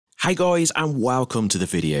Hey guys, and welcome to the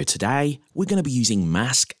video. Today we're going to be using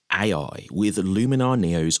Mask AI with Luminar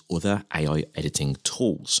NEO's other AI editing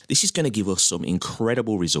tools. This is going to give us some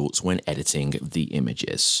incredible results when editing the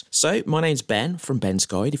images. So my name's Ben from Ben's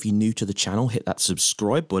Guide. If you're new to the channel, hit that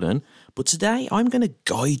subscribe button. But today I'm going to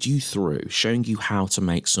guide you through showing you how to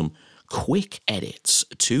make some quick edits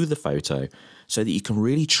to the photo so that you can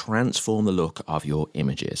really transform the look of your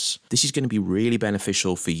images. This is going to be really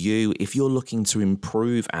beneficial for you if you're looking to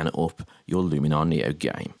improve and up your Luminar NEO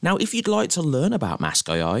game. Now, if you'd like to learn about Mask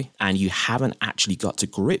AI and you haven't actually got to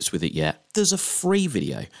grips with it yet, there's a free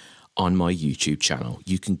video on my YouTube channel.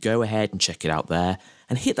 You can go ahead and check it out there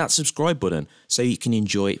and hit that subscribe button so you can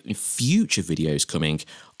enjoy future videos coming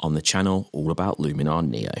on the channel all about Luminar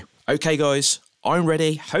NEO. Okay guys, I'm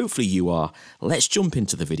ready. Hopefully you are. Let's jump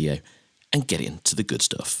into the video and get into the good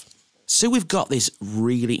stuff. So we've got this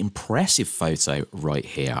really impressive photo right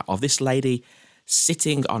here of this lady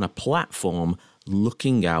sitting on a platform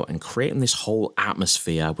looking out and creating this whole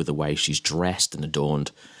atmosphere with the way she's dressed and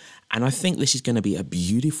adorned. And I think this is going to be a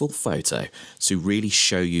beautiful photo to really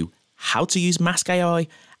show you how to use Mask AI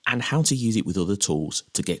and how to use it with other tools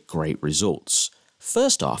to get great results.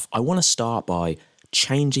 First off, I want to start by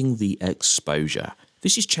changing the exposure.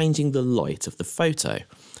 This is changing the light of the photo.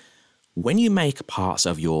 When you make parts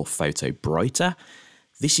of your photo brighter,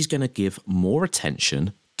 this is going to give more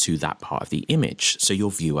attention to that part of the image, so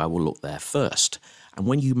your viewer will look there first. And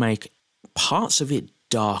when you make parts of it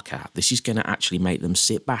darker, this is going to actually make them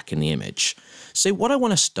sit back in the image. So what I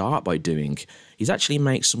want to start by doing is actually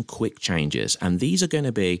make some quick changes, and these are going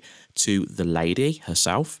to be to the lady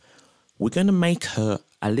herself. We're going to make her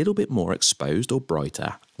a little bit more exposed or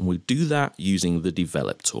brighter, and we do that using the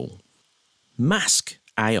Develop tool. Mask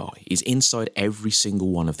AI is inside every single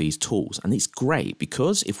one of these tools, and it's great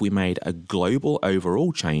because if we made a global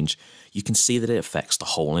overall change, you can see that it affects the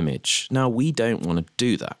whole image. Now, we don't want to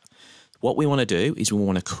do that. What we want to do is we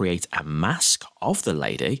want to create a mask of the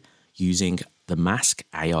lady using the Mask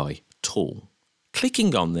AI tool.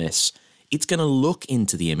 Clicking on this, it's going to look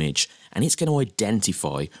into the image and it's going to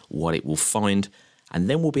identify what it will find, and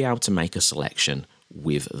then we'll be able to make a selection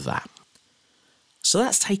with that. So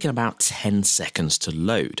that's taken about 10 seconds to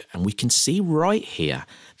load, and we can see right here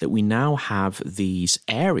that we now have these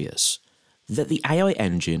areas that the AI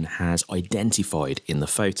engine has identified in the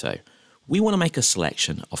photo. We want to make a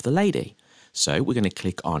selection of the lady. So we're going to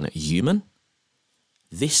click on Human.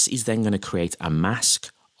 This is then going to create a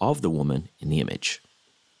mask of the woman in the image.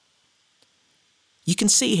 You can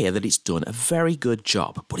see here that it's done a very good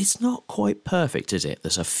job, but it's not quite perfect, is it?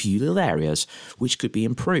 There's a few little areas which could be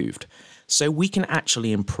improved. So we can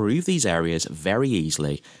actually improve these areas very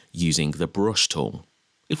easily using the brush tool.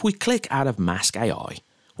 If we click out of Mask AI,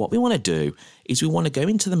 what we want to do is we want to go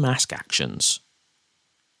into the mask actions,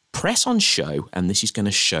 press on show, and this is going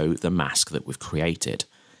to show the mask that we've created.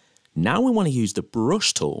 Now we want to use the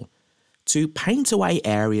brush tool to paint away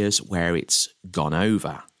areas where it's gone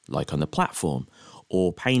over, like on the platform,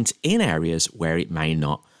 or paint in areas where it may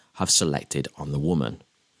not have selected on the woman.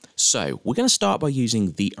 So we're going to start by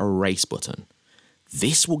using the erase button.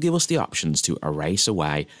 This will give us the options to erase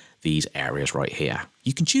away these areas right here.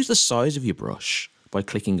 You can choose the size of your brush by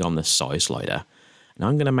clicking on the size slider. And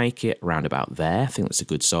I'm going to make it around about there. I think that's a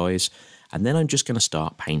good size. And then I'm just going to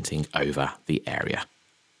start painting over the area.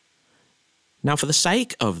 Now, for the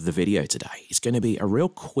sake of the video today, it's going to be a real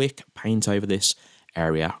quick paint over this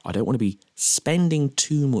area. I don't want to be spending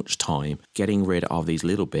too much time getting rid of these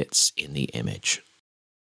little bits in the image.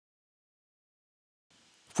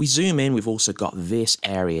 If we zoom in, we've also got this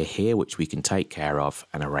area here which we can take care of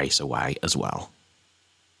and erase away as well.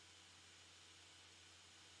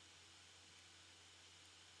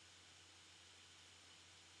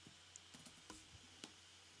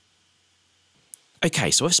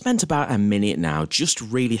 Okay, so I've spent about a minute now just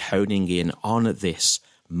really honing in on this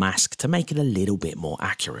mask to make it a little bit more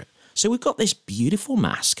accurate. So we've got this beautiful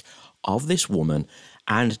mask of this woman,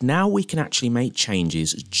 and now we can actually make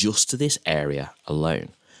changes just to this area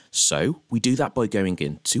alone. So we do that by going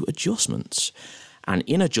into adjustments, and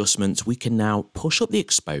in adjustments we can now push up the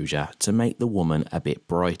exposure to make the woman a bit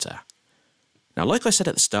brighter. Now, like I said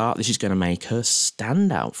at the start, this is going to make her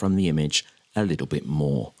stand out from the image a little bit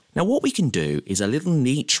more. Now what we can do is a little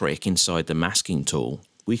neat trick inside the masking tool.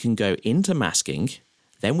 We can go into masking,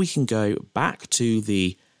 then we can go back to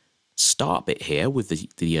the start bit here with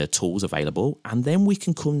the tools available, and then we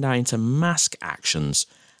can come down to mask actions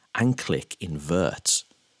and click invert.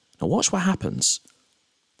 Now watch what happens.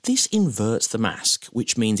 This inverts the mask,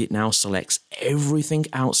 which means it now selects everything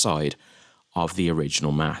outside of the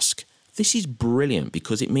original mask. This is brilliant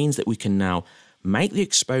because it means that we can now make the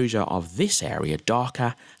exposure of this area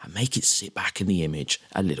darker and make it sit back in the image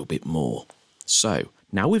a little bit more. So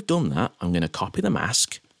now we've done that, I'm going to copy the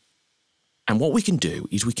mask. And what we can do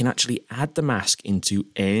is we can actually add the mask into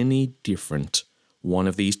any different one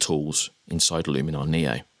of these tools inside Luminar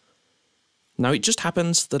NEO. Now it just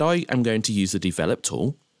happens that I am going to use the develop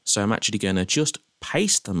tool. So I'm actually going to just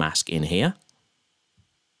paste the mask in here.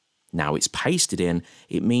 Now it's pasted in,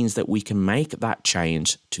 it means that we can make that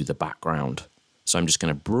change to the background. So I'm just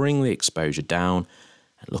going to bring the exposure down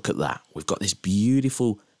and look at that. We've got this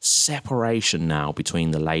beautiful separation now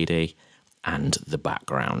between the lady and the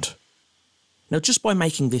background. Now, just by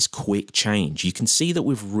making this quick change, you can see that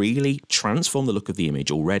we've really transformed the look of the image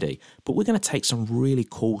already, but we're going to take some really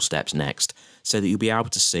cool steps next so that you'll be able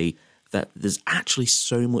to see that there's actually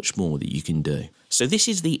so much more that you can do. So this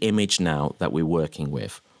is the image now that we're working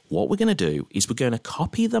with. What we're going to do is we're going to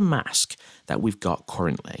copy the mask that we've got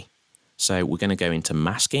currently. So we're going to go into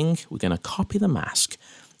masking, we're going to copy the mask,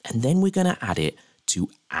 and then we're going to add it to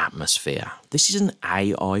atmosphere. This is an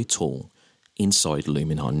AI tool inside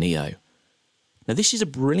Luminar NEO. Now this is a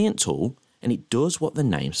brilliant tool and it does what the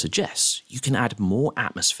name suggests. You can add more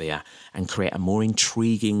atmosphere and create a more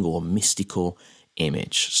intriguing or mystical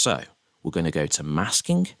image. So we're going to go to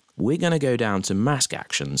masking, we're going to go down to mask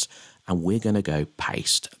actions, and we're going to go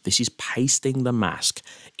paste. This is pasting the mask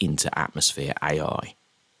into atmosphere AI.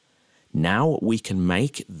 Now we can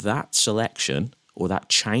make that selection, or that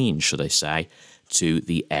change, should I say, to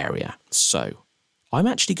the area. So I'm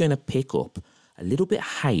actually going to pick up a little bit of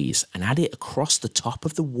haze and add it across the top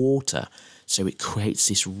of the water so it creates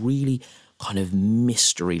this really kind of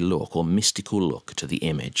mystery look or mystical look to the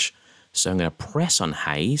image. So I'm going to press on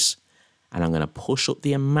haze and I'm going to push up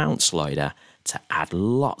the amount slider to add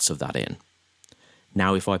lots of that in.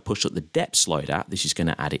 Now if I push up the depth slider, this is going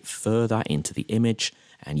to add it further into the image,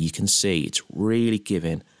 and you can see it's really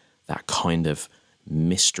giving that kind of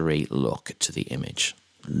mystery look to the image.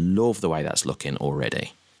 Love the way that's looking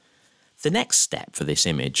already. The next step for this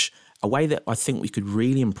image, a way that I think we could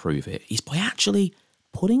really improve it, is by actually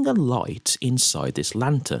putting a light inside this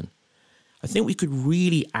lantern. I think we could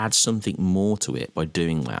really add something more to it by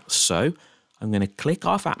doing that. So I'm going to click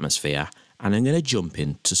off atmosphere and I'm going to jump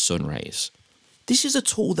into sun rays. This is a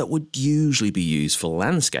tool that would usually be used for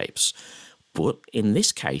landscapes, but in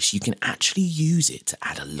this case you can actually use it to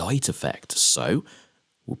add a light effect. So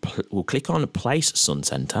we'll click on place sun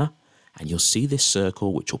center and you'll see this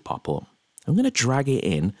circle which will pop up. I'm going to drag it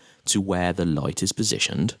in to where the light is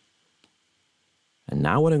positioned. And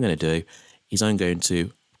now what I'm going to do is I'm going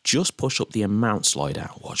to just push up the amount slider.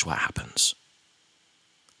 Watch what happens.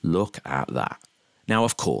 Look at that. Now,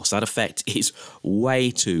 of course, that effect is way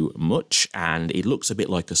too much and it looks a bit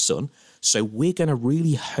like a sun. So we're going to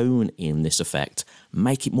really hone in this effect,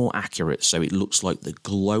 make it more accurate so it looks like the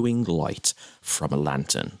glowing light from a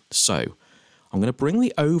lantern. So I'm going to bring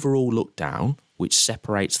the overall look down, which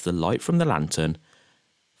separates the light from the lantern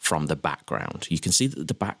from the background. You can see that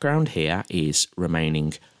the background here is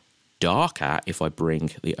remaining darker if I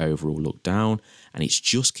bring the overall look down, and it's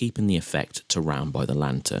just keeping the effect to round by the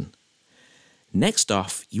lantern. Next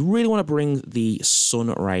off, you really want to bring the sun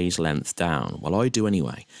rays length down. Well, I do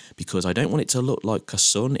anyway, because I don't want it to look like a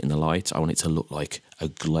sun in the light. I want it to look like a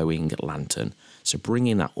glowing lantern. So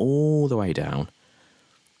bringing that all the way down.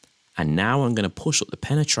 And now I'm going to push up the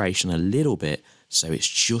penetration a little bit so it's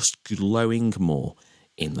just glowing more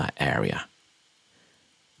in that area.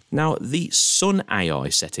 Now, the Sun AI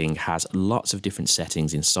setting has lots of different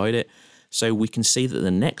settings inside it. So we can see that the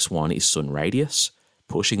next one is Sun Radius.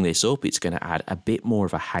 Pushing this up, it's going to add a bit more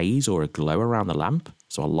of a haze or a glow around the lamp.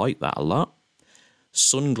 So I like that a lot.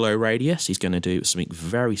 Sun Glow Radius is going to do something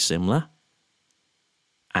very similar.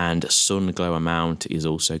 And Sun Glow Amount is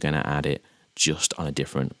also going to add it just on a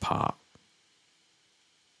different part.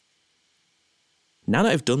 Now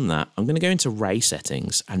that I've done that, I'm going to go into ray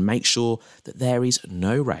settings and make sure that there is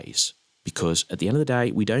no rays, because at the end of the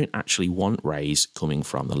day, we don't actually want rays coming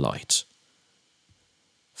from the light.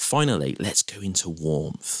 Finally, let's go into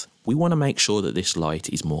warmth. We want to make sure that this light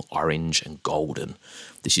is more orange and golden.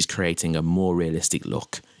 This is creating a more realistic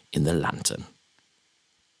look in the lantern.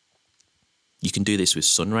 You can do this with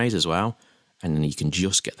sun rays as well, and then you can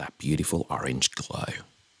just get that beautiful orange glow.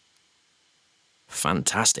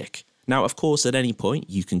 Fantastic. Now, of course, at any point,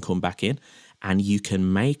 you can come back in and you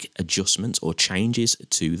can make adjustments or changes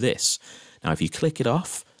to this. Now, if you click it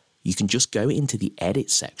off, you can just go into the edit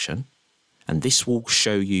section, and this will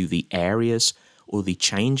show you the areas or the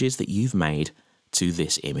changes that you've made to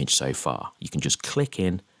this image so far. You can just click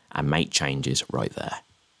in and make changes right there.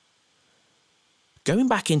 Going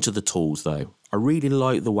back into the tools though, I really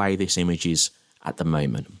like the way this image is at the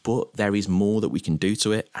moment, but there is more that we can do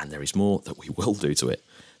to it, and there is more that we will do to it.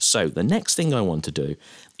 So the next thing I want to do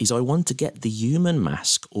is I want to get the human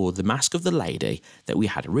mask, or the mask of the lady that we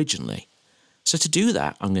had originally. So to do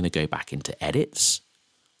that, I'm going to go back into edits.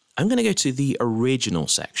 I'm going to go to the original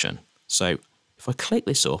section. So if I click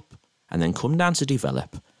this up and then come down to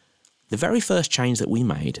develop, the very first change that we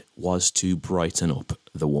made was to brighten up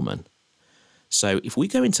the woman. So if we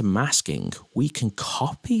go into masking, we can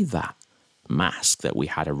copy that mask that we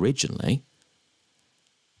had originally.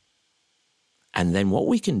 And then what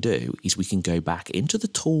we can do is we can go back into the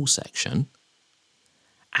tool section,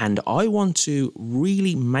 and I want to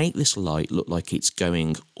really make this light look like it's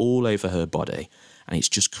going all over her body, and it's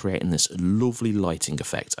just creating this lovely lighting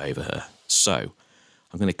effect over her. So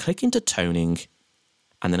I'm going to click into toning,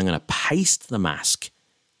 and then I'm going to paste the mask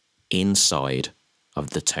inside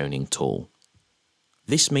of the toning tool.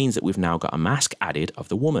 This means that we've now got a mask added of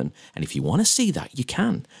the woman, and if you want to see that, you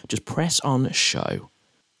can. Just press on show.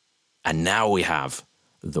 And now we have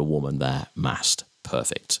the woman there masked.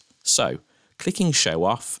 Perfect. So clicking show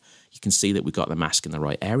off, you can see that we've got the mask in the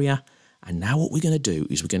right area. And now what we're going to do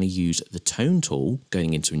is we're going to use the tone tool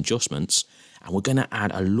going into adjustments, and we're going to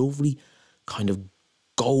add a lovely kind of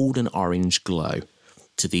golden orange glow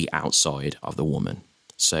to the outside of the woman.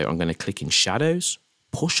 So I'm going to click in shadows,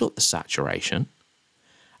 push up the saturation,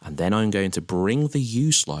 and then I'm going to bring the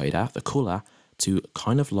hue slider, the color, to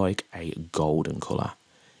kind of like a golden color.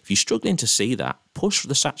 If you're struggling to see that, push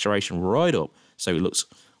the saturation right up so it looks,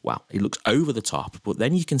 well, it looks over the top, but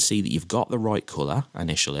then you can see that you've got the right color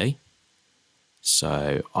initially.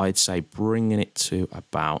 So I'd say bringing it to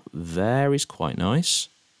about there is quite nice.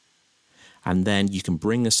 And then you can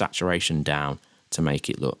bring the saturation down to make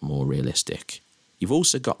it look more realistic. You've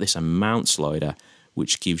also got this amount slider,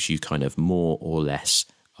 which gives you kind of more or less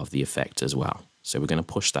of the effect as well. So we're going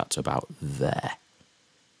to push that to about there.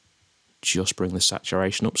 Just bring the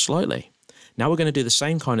saturation up slightly. Now we're going to do the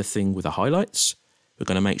same kind of thing with the highlights. We're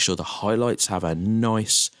going to make sure the highlights have a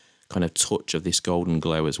nice kind of touch of this golden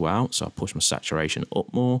glow as well. So I'll push my saturation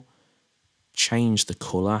up more, change the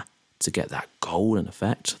color to get that golden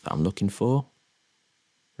effect that I'm looking for.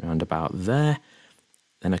 Around about there.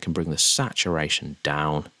 Then I can bring the saturation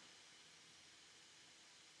down.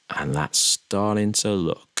 And that's starting to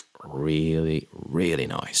look really, really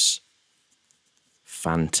nice.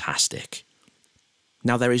 Fantastic.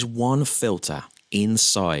 Now there is one filter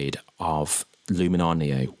inside of Luminar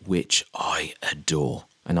NEO which I adore,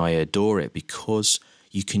 and I adore it because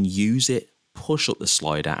you can use it, push up the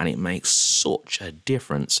slider, and it makes such a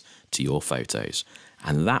difference to your photos.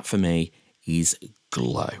 And that for me is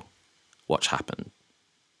glow. Watch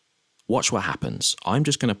what happens. I'm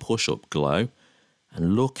just going to push up glow,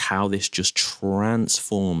 and look how this just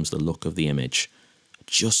transforms the look of the image.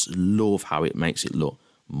 Just love how it makes it look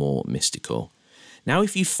more mystical. Now,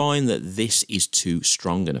 if you find that this is too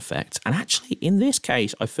strong an effect, and actually in this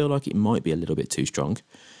case, I feel like it might be a little bit too strong,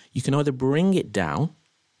 you can either bring it down,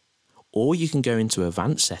 or you can go into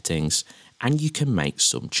advanced settings and you can make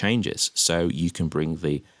some changes. So you can bring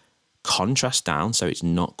the contrast down so it's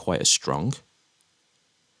not quite as strong.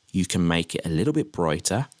 You can make it a little bit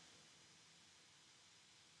brighter.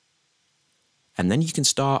 And then you can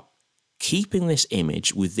start keeping this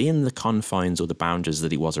image within the confines or the boundaries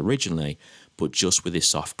that it was originally, but just with this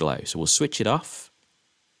soft glow. So we'll switch it off,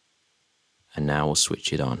 and now we'll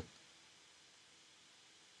switch it on.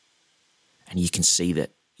 And you can see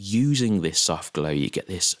that using this soft glow, you get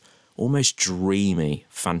this almost dreamy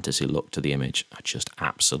fantasy look to the image. I just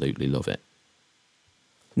absolutely love it.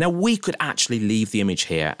 Now we could actually leave the image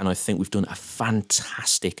here, and I think we've done a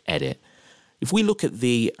fantastic edit. If we look at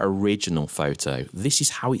the original photo, this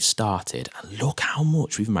is how it started, and look how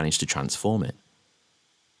much we've managed to transform it.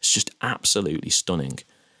 It's just absolutely stunning.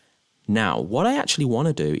 Now, what I actually want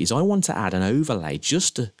to do is I want to add an overlay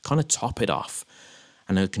just to kind of top it off,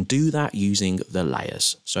 and I can do that using the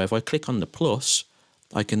layers. So if I click on the plus,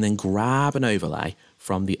 I can then grab an overlay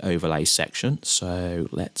from the overlay section. So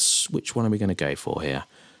which one are we going to go for here?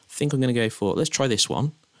 I think I'm going to go for, let's try this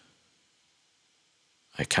one.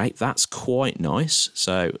 Okay, that's quite nice.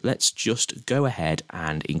 So let's just go ahead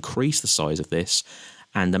and increase the size of this.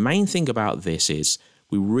 And the main thing about this is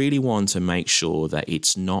we really want to make sure that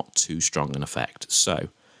it's not too strong an effect. So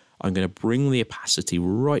I'm going to bring the opacity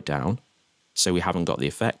right down so we haven't got the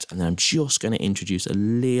effect. And then I'm just going to introduce a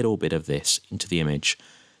little bit of this into the image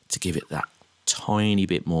to give it that tiny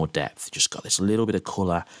bit more depth. Just got this little bit of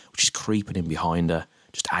color, which is creeping in behind her,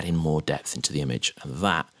 just adding more depth into the image. And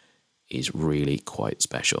that is really quite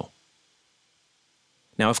special.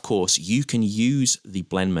 Now, of course, you can use the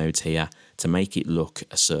blend modes here to make it look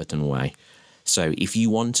a certain way. So if you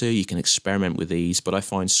want to, you can experiment with these, but I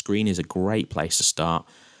find screen is a great place to start.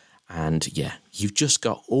 And yeah, you've just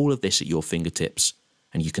got all of this at your fingertips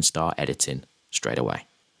and you can start editing straight away.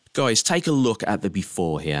 Guys, take a look at the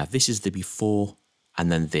before here. This is the before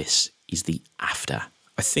and then this is the after.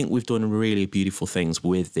 I think we've done really beautiful things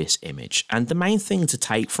with this image. And the main thing to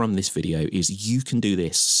take from this video is you can do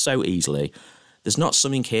this so easily. There's not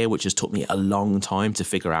something here which has took me a long time to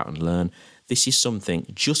figure out and learn. This is something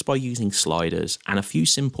just by using sliders and a few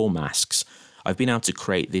simple masks, I've been able to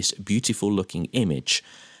create this beautiful looking image.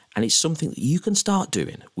 And it's something that you can start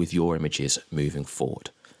doing with your images moving forward.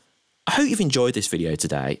 I hope you've enjoyed this video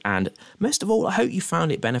today, and most of all, I hope you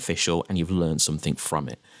found it beneficial and you've learned something from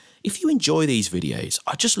it. If you enjoy these videos,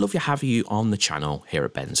 I'd just love to have you on the channel here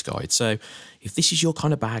at Ben's Guide. So if this is your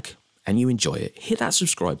kind of bag and you enjoy it, hit that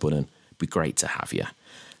subscribe button. It'd be great to have you.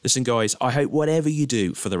 Listen guys, I hope whatever you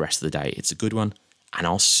do for the rest of the day, it's a good one, and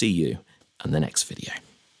I'll see you in the next video.